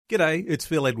G'day, it's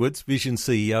Phil Edwards, Vision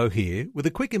CEO here, with a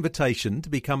quick invitation to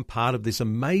become part of this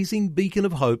amazing beacon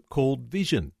of hope called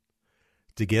Vision.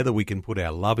 Together we can put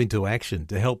our love into action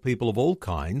to help people of all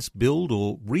kinds build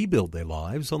or rebuild their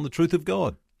lives on the truth of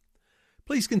God.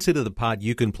 Please consider the part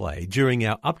you can play during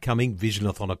our upcoming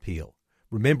Visionathon appeal,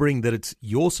 remembering that it's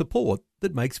your support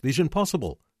that makes Vision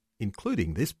possible,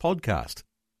 including this podcast.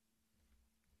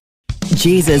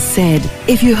 Jesus said,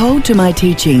 "If you hold to my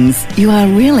teachings, you are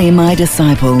really my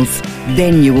disciples.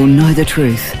 Then you will know the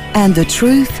truth, and the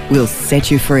truth will set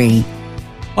you free."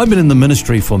 I've been in the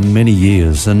ministry for many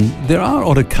years, and there are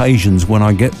odd occasions when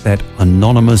I get that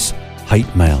anonymous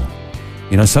hate mail.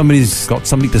 You know, somebody's got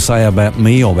something to say about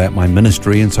me or about my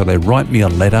ministry, and so they write me a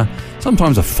letter,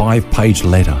 sometimes a 5-page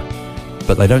letter,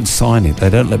 but they don't sign it. They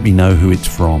don't let me know who it's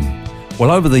from.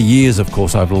 Well, over the years, of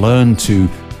course, I've learned to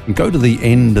go to the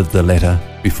end of the letter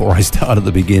before I start at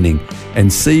the beginning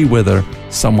and see whether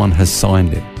someone has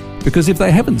signed it. Because if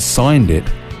they haven't signed it,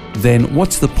 then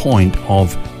what's the point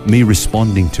of me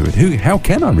responding to it? How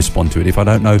can I respond to it if I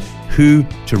don't know who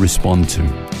to respond to?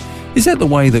 Is that the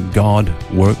way that God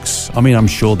works? I mean, I'm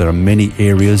sure there are many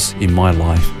areas in my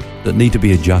life that need to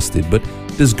be adjusted, but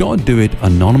does God do it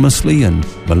anonymously and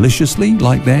maliciously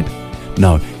like that?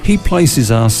 No, He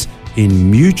places us in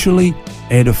mutually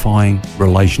edifying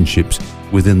relationships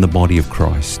within the body of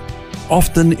Christ.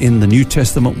 Often in the New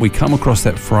Testament, we come across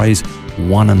that phrase,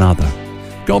 one another.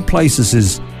 God places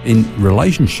us in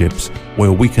relationships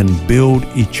where we can build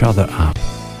each other up.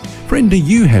 Friend, do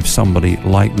you have somebody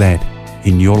like that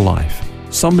in your life?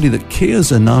 Somebody that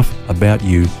cares enough about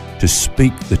you to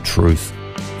speak the truth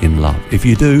in love? If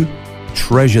you do,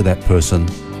 treasure that person.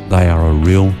 They are a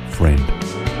real friend.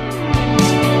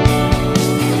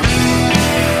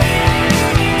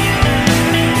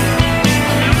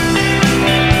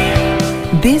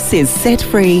 This is Set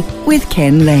Free with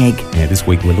Ken Legg. Now, this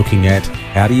week we're looking at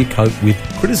how do you cope with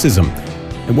criticism.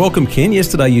 And welcome, Ken.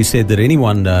 Yesterday you said that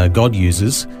anyone God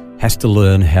uses has to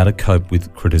learn how to cope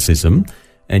with criticism.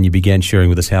 And you began sharing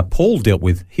with us how Paul dealt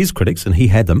with his critics, and he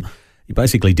had them. He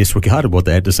basically disregarded what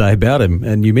they had to say about him.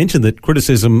 And you mentioned that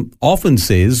criticism often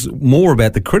says more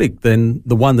about the critic than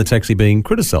the one that's actually being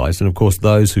criticised. And of course,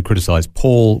 those who criticised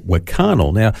Paul were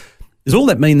carnal. Now, does all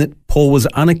that mean that Paul was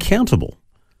unaccountable?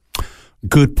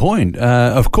 Good point.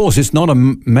 Of course, it's not a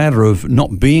matter of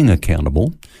not being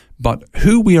accountable, but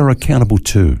who we are accountable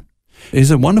to.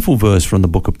 There's a wonderful verse from the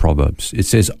book of Proverbs. It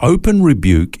says, "Open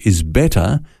rebuke is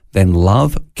better than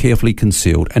love carefully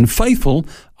concealed, and faithful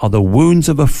are the wounds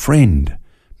of a friend,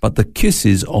 but the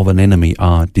kisses of an enemy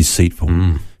are deceitful."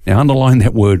 Now, underline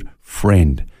that word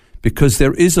friend, because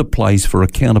there is a place for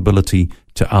accountability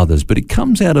to others, but it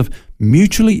comes out of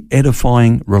mutually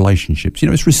edifying relationships. You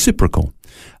know, it's reciprocal.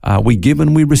 We give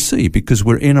and we receive because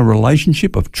we're in a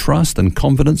relationship of trust and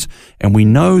confidence, and we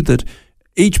know that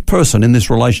each person in this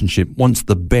relationship wants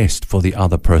the best for the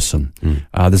other person.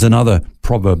 There's another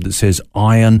proverb that says,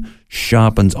 "Iron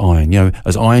sharpens iron." You know,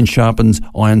 as iron sharpens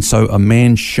iron, so a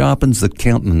man sharpens the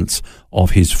countenance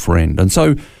of his friend. And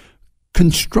so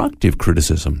constructive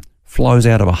criticism flows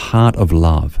out of a heart of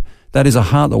love. That is a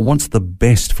heart that wants the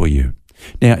best for you.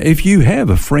 Now, if you have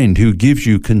a friend who gives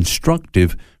you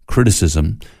constructive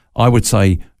criticism, I would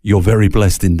say you're very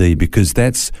blessed indeed, because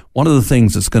that's one of the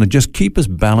things that's going to just keep us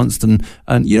balanced and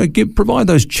provide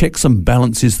those checks and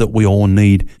balances that we all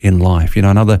need in life. You know,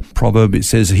 another proverb, it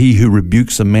says, "He who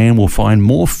rebukes a man will find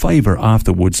more favor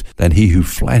afterwards than he who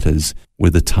flatters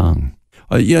with the tongue."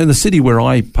 In the city where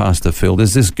I pastor, Phil,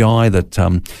 there's this guy that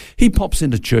he pops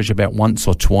into church about once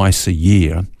or twice a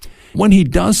year. When he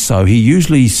does so, he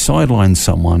usually sidelines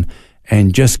someone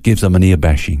and just gives them an ear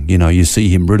bashing. You know, you see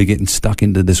him really getting stuck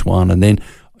into this one and then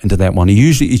into that one.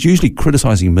 He's usually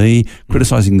criticizing me,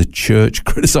 criticizing the church,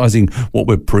 criticizing what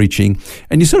we're preaching.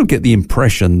 And you sort of get the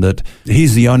impression that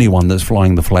he's the only one that's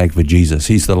flying the flag for Jesus.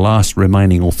 He's the last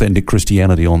remaining authentic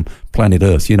Christianity on planet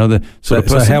Earth. You know, the sort of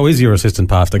person. So how is your assistant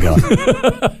pastor going?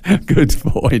 Good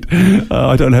point.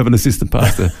 I don't have an assistant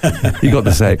pastor. He got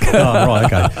the sack. Oh,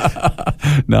 right,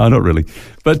 okay. No, not really.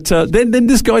 But then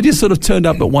this guy just sort of turned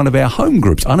up at one of our home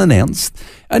groups unannounced,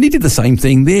 and he did the same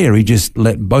thing there. He just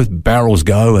let both barrels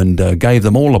go and gave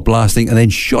them all a blasting and then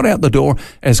shot out the door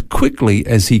as quickly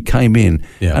as he came in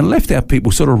and left our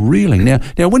people sort of reeling. Now,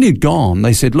 when he'd gone,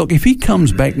 they said, "Look, if he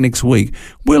comes back next week,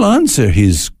 we'll answer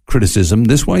his criticism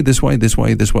this way, this way, this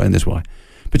way, this way, and this way."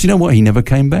 But you know what? He never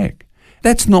came back.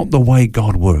 That's not the way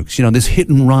God works. You know, this hit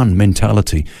and run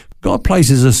mentality. God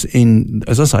places us in,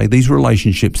 as I say, these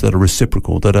relationships that are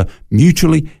reciprocal, that are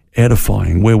mutually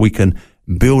edifying, where we can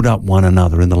build up one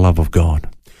another in the love of God.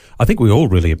 I think we all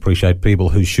really appreciate people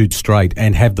who shoot straight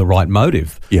and have the right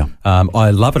motive. Yeah. I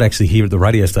love it actually here at the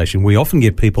radio station. We often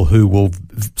get people who will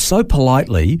so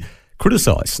politely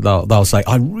criticise. They'll say,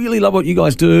 I really love what you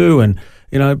guys do, and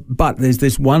but there's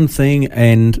this one thing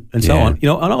and so on. And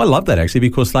I love that actually,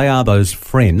 because they are those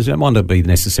friends. You don't want to be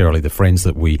necessarily the friends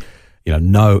that we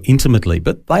know intimately,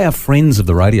 but they are friends of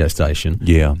the radio station.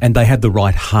 Yeah. And they have the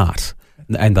right heart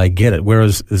and they get it.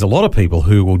 Whereas there's a lot of people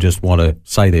who will just want to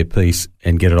say their piece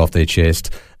and get it off their chest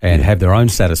and have their own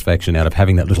satisfaction out of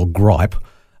having that little gripe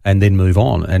and then move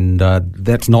on. And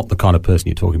that's not the kind of person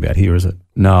you're talking about here, is it?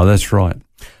 No, that's right.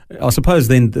 I suppose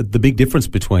then the big difference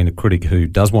between a critic who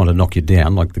does want to knock you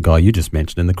down, like the guy you just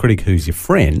mentioned, and the critic who's your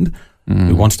friend,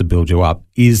 who wants to build you up,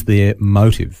 is their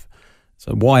motive.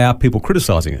 So why are people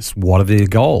criticising us? What are their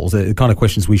goals? They're the kind of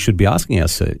questions we should be asking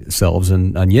ourselves.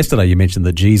 And yesterday you mentioned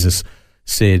that Jesus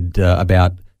said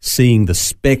about seeing the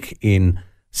speck in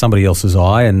somebody else's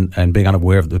eye and being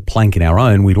unaware of the plank in our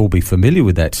own. We'd all be familiar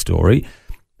with that story.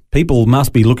 People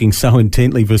must be looking so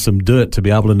intently for some dirt to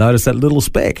be able to notice that little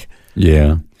speck.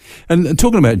 Yeah. And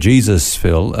talking about Jesus,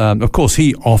 Phil, of course,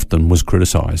 he often was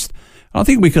criticised. I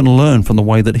think we can learn from the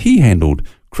way that he handled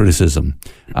criticism.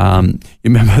 You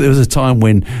remember there was a time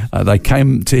when they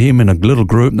came to him in a little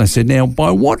group and they said, now,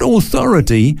 by what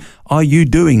authority are you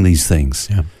doing these things?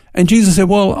 Yeah. And Jesus said,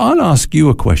 well, I'll ask you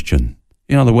a question.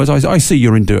 In other words, I see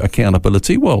you're into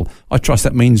accountability. Well, I trust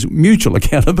that means mutual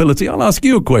accountability. I'll ask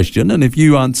you a question, and if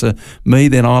you answer me,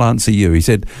 then I'll answer you. He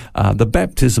said, the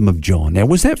baptism of John. Now,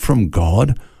 was that from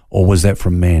God or was that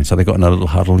from man? So they got in a little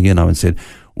huddle, and said,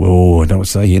 well, don't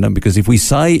say, because if we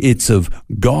say it's of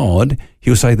God,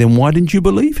 he'll say, then why didn't you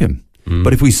believe him?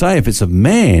 But if we say if it's of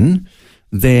man,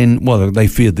 then, well, they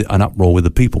feared an uproar with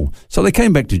the people. So they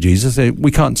came back to Jesus and said,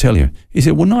 we can't tell you. He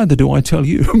said, well, neither do I tell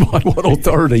you by what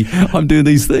authority I'm doing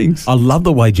these things. I love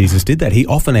the way Jesus did that. He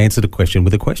often answered a question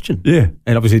with a question. Yeah.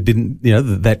 And obviously it didn't,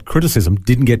 that criticism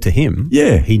didn't get to him.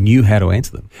 Yeah. He knew how to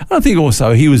answer them. I think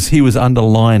also he was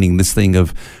underlining this thing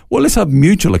of, well, let's have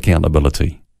mutual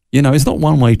accountability. It's not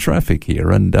one-way traffic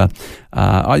here. And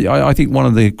I think one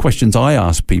of the questions I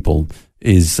ask people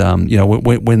is,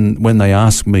 when they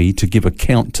ask me to give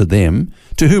account to them,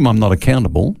 to whom I'm not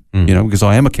accountable, because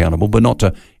I am accountable, but not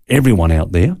to everyone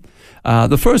out there.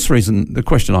 The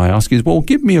question I ask is, well,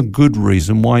 give me a good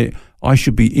reason why I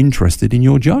should be interested in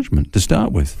your judgment to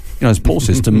start with. As Paul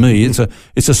says to me, it's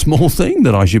a small thing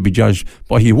that I should be judged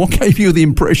by you. What gave you the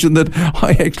impression that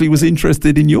I actually was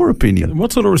interested in your opinion?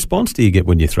 What sort of response do you get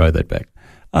when you throw that back?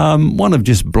 One of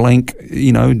just blank,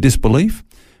 disbelief.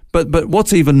 But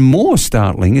what's even more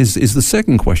startling is the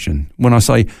second question. When I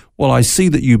say, well, I see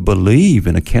that you believe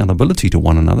in accountability to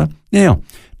one another. Now,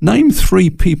 name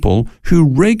 3 people who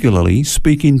regularly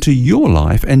speak into your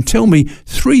life and tell me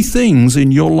 3 things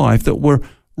in your life that were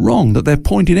wrong, that they're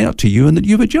pointing out to you and that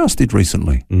you've adjusted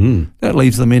recently. That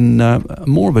leaves them in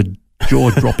more of a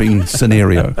jaw-dropping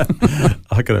scenario.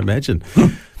 I can imagine.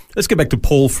 Let's get back to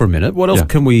Paul for a minute. What else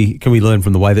can we learn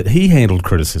from the way that he handled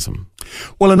criticism?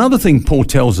 Well, another thing Paul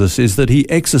tells us is that he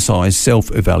exercised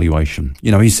self-evaluation.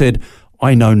 He said,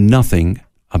 I know nothing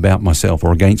about myself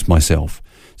or against myself.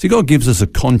 See, God gives us a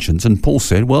conscience, and Paul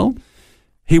said, well,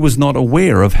 he was not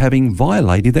aware of having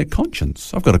violated that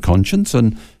conscience. I've got a conscience,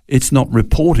 and it's not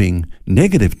reporting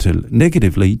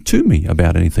negatively to me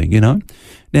about anything,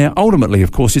 Now, ultimately,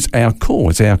 of course, it's our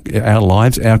core, it's our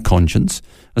lives, our conscience.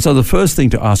 And so the first thing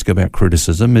to ask about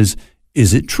criticism is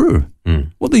it true?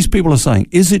 What these people are saying,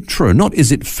 is it true? Not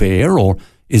is it fair or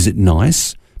is it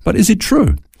nice, but is it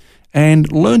true? And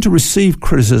learn to receive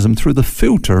criticism through the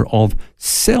filter of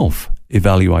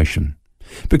self-evaluation.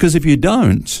 Because if you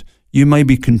don't, you may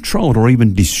be controlled or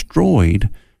even destroyed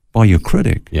by your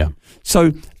critic. Yeah.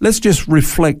 So let's just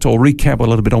reflect or recap a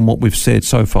little bit on what we've said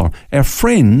so far. Our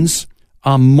friends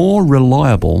are more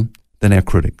reliable than our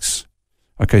critics.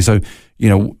 Okay, so,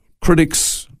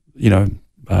 critics, there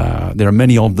are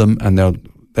many of them, and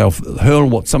they'll hurl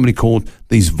what somebody called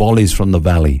these volleys from the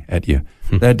valley at you.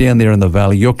 They're down there in the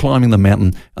valley, you're climbing the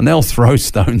mountain, and they'll throw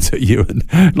stones at you.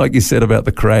 And like you said about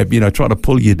the crab, try to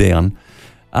pull you down.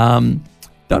 Don't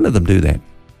let them do that.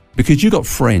 Because you've got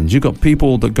friends, you've got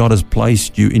people that God has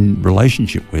placed you in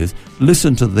relationship with.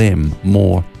 Listen to them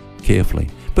more carefully.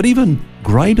 But even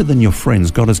greater than your friends,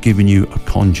 God has given you a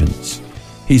conscience.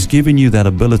 He's given you that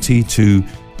ability to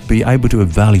be able to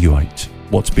evaluate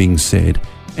what's being said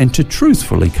and to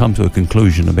truthfully come to a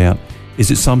conclusion about,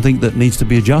 is it something that needs to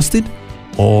be adjusted,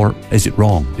 or is it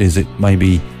wrong? Is it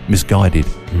maybe misguided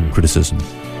criticism?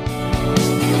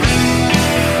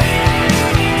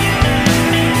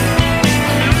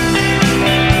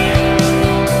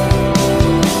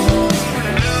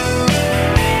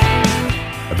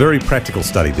 very practical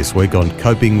study this week on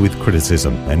coping with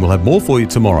criticism, and we'll have more for you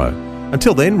tomorrow.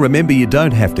 Until then, remember you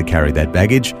don't have to carry that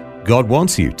baggage. God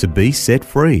wants you to be set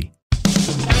free.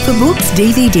 For books,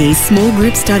 DVDs, small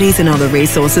group studies and other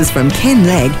resources from Ken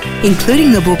Legg,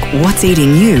 including the book What's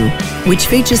Eating You, which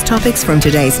features topics from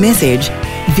today's message,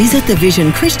 visit the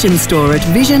Vision Christian store at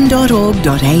vision.org.au.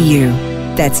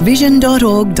 That's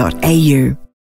vision.org.au.